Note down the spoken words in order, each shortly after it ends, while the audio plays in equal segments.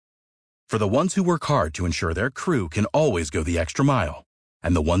For the ones who work hard to ensure their crew can always go the extra mile,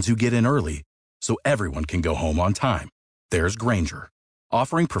 and the ones who get in early so everyone can go home on time, there's Grainger,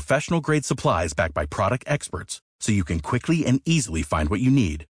 offering professional-grade supplies backed by product experts so you can quickly and easily find what you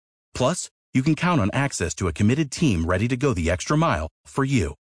need. Plus, you can count on access to a committed team ready to go the extra mile for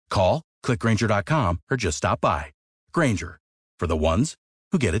you. Call, click Grainger.com, or just stop by. Grainger, for the ones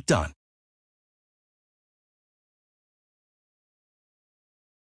who get it done.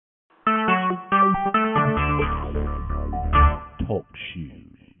 Talk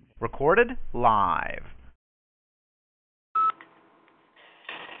shoes. Recorded live.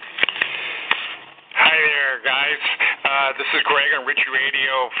 Hi there, guys. This is Greg on Richie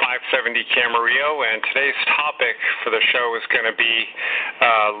Radio 570 Camarillo, and today's topic for the show is going to be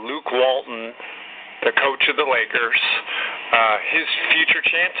Luke Walton, the coach of the Lakers, his future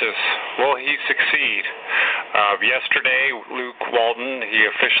chances. Will he succeed? Yesterday, Luke Walton, he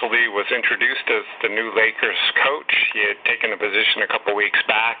officially was introduced as the new Lakers coach. He had taken a position a couple weeks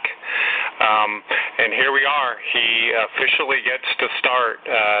back. And here we are. He officially gets to start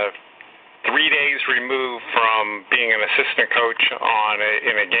 3 days removed from being an assistant coach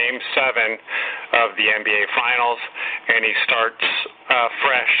in a Game 7 of the NBA Finals, and he starts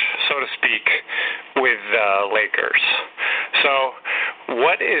fresh, so to speak, with the Lakers. So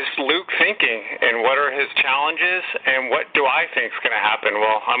what is Luke thinking, and what are his challenges, and what do I think is going to happen?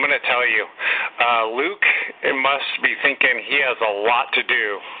 Well, I'm going to tell you. Luke must be thinking he has a lot to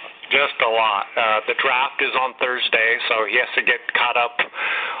do. Just a lot. The draft is on Thursday, so he has to get caught up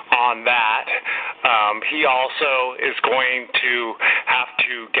on that. He also is going to have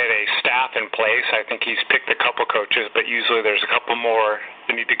to get a staff in place. I think he's picked a couple coaches, but usually there's a couple more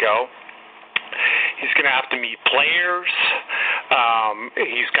that need to go. He's going to have to meet players.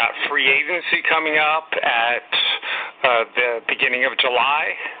 He's got free agency coming up at the beginning of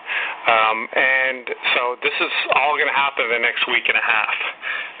July. And so this is all going to happen in the next week and a half.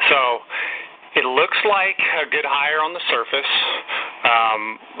 So it looks like a good hire on the surface.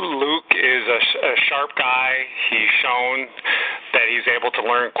 Luke is a sharp guy. He's shown that he's able to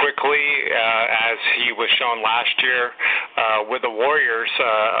learn quickly, as he was shown last year with the Warriors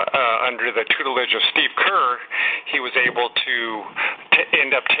under the tutelage of Steve Kerr. He was able to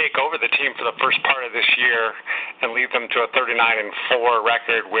end up take over the team for the first part of this year and lead them to a 39-4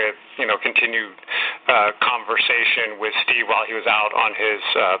 record with continued conversation with Steve while he was out on his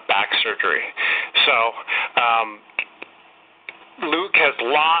back surgery. So Luke has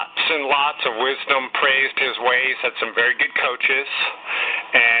lots and lots of wisdom, praised his ways, had some very good coaches,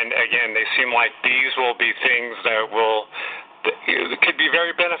 and again, they seem like these will be things that could be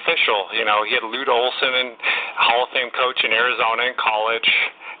very beneficial. He had Lute Olson, and Hall of Fame coach in Arizona in college,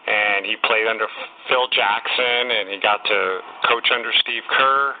 and he played under Phil Jackson, and he got to coach under Steve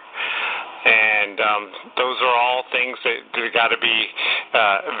Kerr. And those are all things that got to be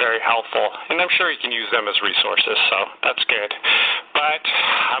very helpful. And I'm sure you can use them as resources, so that's good. But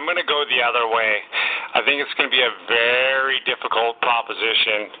I'm going to go the other way. I think it's going to be a very difficult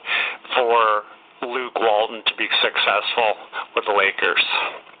proposition for Luke Walton to be successful with the Lakers.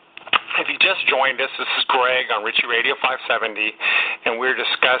 If you just joined us, this is Greg on Richie Radio 570, and we're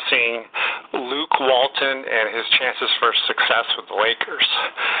discussing Luke Walton and his chances for success with the Lakers.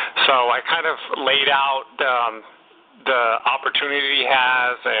 So I kind of laid out the opportunity he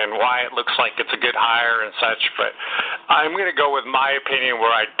has and why it looks like it's a good hire and such, but I'm going to go with my opinion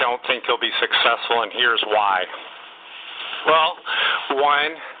where I don't think he'll be successful, and here's why. Well,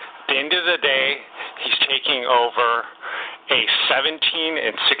 one, at the end of the day, he's taking over a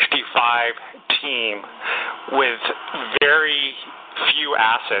 17-65 team with very few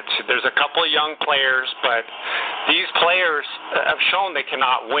assets. There's a couple of young players, but these players have shown they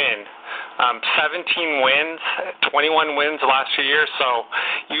cannot win. 17 wins, 21 wins the last few years. So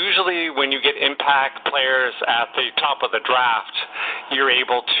usually when you get impact players at the top of the draft, you're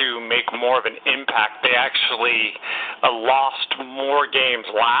able to make more of an impact. They actually lost more games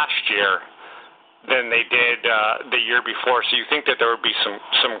last year than they did the year before. So you think that there would be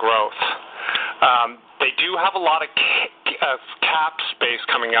some growth. They do have a lot of cap space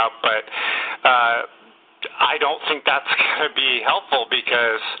coming up, but I don't think that's going to be helpful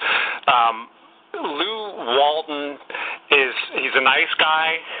because Lou Walton he's a nice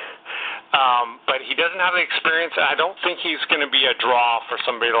guy. But he doesn't have the experience, and I don't think he's going to be a draw for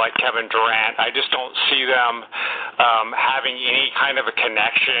somebody like Kevin Durant. I just don't see them having any kind of a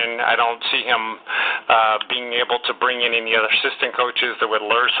connection. I don't see him being able to bring in any other assistant coaches that would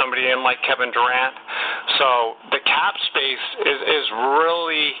lure somebody in like Kevin Durant. So the cap space is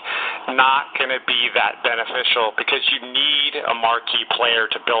really not going to be that beneficial because you need a marquee player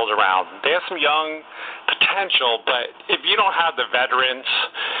to build around. They have some young potential, but if you don't have the veterans,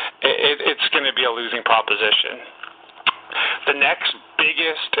 it's going to be a losing proposition. The next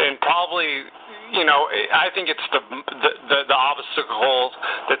biggest, and probably, I think it's the obstacle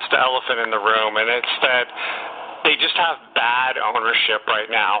that's the elephant in the room, and it's that they just have bad ownership right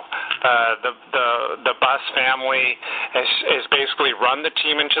now. The Buss family has basically run the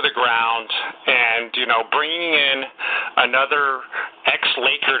team into the ground, and bringing in another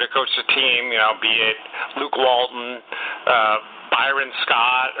ex-Laker to coach the team, be it Luke Walton, Byron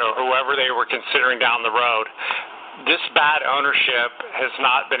Scott, or whoever they were considering down the road. This bad ownership has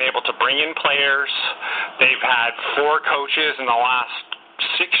not been able to bring in players. They've had 4 coaches in the last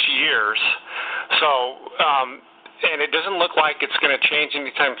 6 years. So, and it doesn't look like it's going to change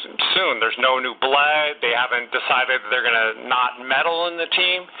anytime soon. There's no new blood. They haven't decided they're going to not meddle in the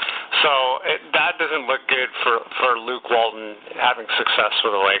team. So that doesn't look good for Luke Walton having success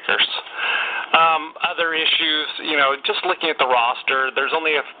with the Lakers. Other issues, just looking at the roster, there's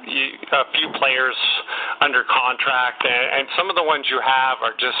only a few players under contract, and some of the ones you have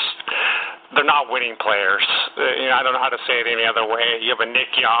are just, they're not winning players. I don't know how to say it any other way. You have a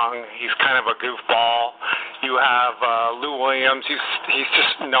Nick Young. He's kind of a goofball. You have Lou Williams. He's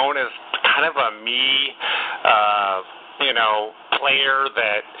just known as kind of a player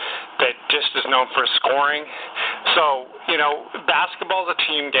that just is known for scoring. So, basketball is a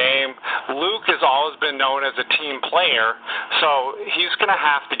team game. Luke has always been known as a team player, so he's going to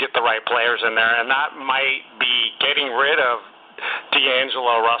have to get the right players in there, and that might be getting rid of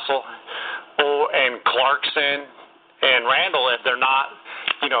D'Angelo Russell and Clarkson and Randall if they're not,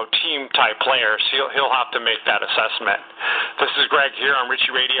 team-type players. He'll have to make that assessment. This is Greg here on Richie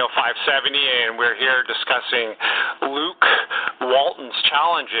Radio 570, and we're here discussing Luke Walton's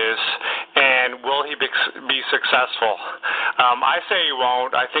challenges, and will he be successful? I say he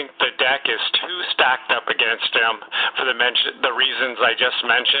won't. I think the deck is too stacked up against him for the reasons I just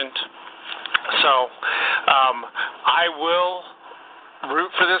mentioned. So I will root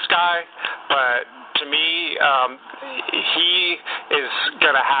for this guy, but to me, he is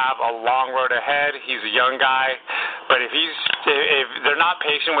going to have a long road ahead. He's a young guy, but if they're not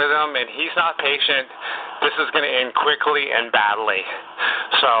patient with him and he's not patient, this is going to end quickly and badly.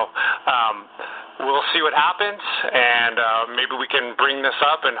 So we'll see what happens, and maybe we can bring this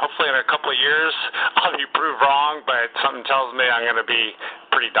up, and hopefully in a couple of years I'll be proved wrong, but something tells me I'm going to be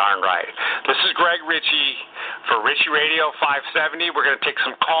pretty darn right. This is Greg Ritchie for Richie Radio 570. We're going to take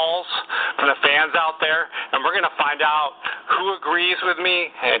some calls from the fans out there, and we're going to find out who agrees with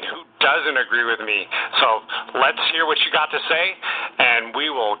me and who doesn't agree with me. So let's hear what you got to say, and we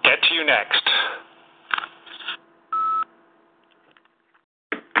will get to you next.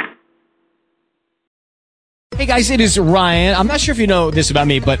 Hey guys, it is Ryan. I'm not sure if you know this about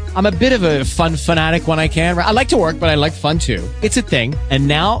me, but I'm a bit of a fun fanatic when I can. I like to work, but I like fun too. It's a thing. And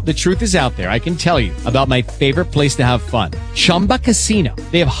now the truth is out there. I can tell you about my favorite place to have fun. Chumba Casino.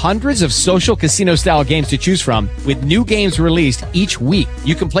 They have hundreds of social casino style games to choose from with new games released each week.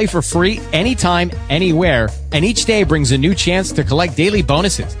 You can play for free anytime, anywhere. And each day brings a new chance to collect daily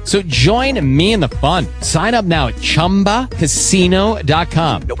bonuses. So join me in the fun. Sign up now at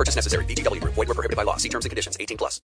ChumbaCasino.com. No purchase necessary. VGW Group. Void where prohibited by law. See terms and conditions. 18+.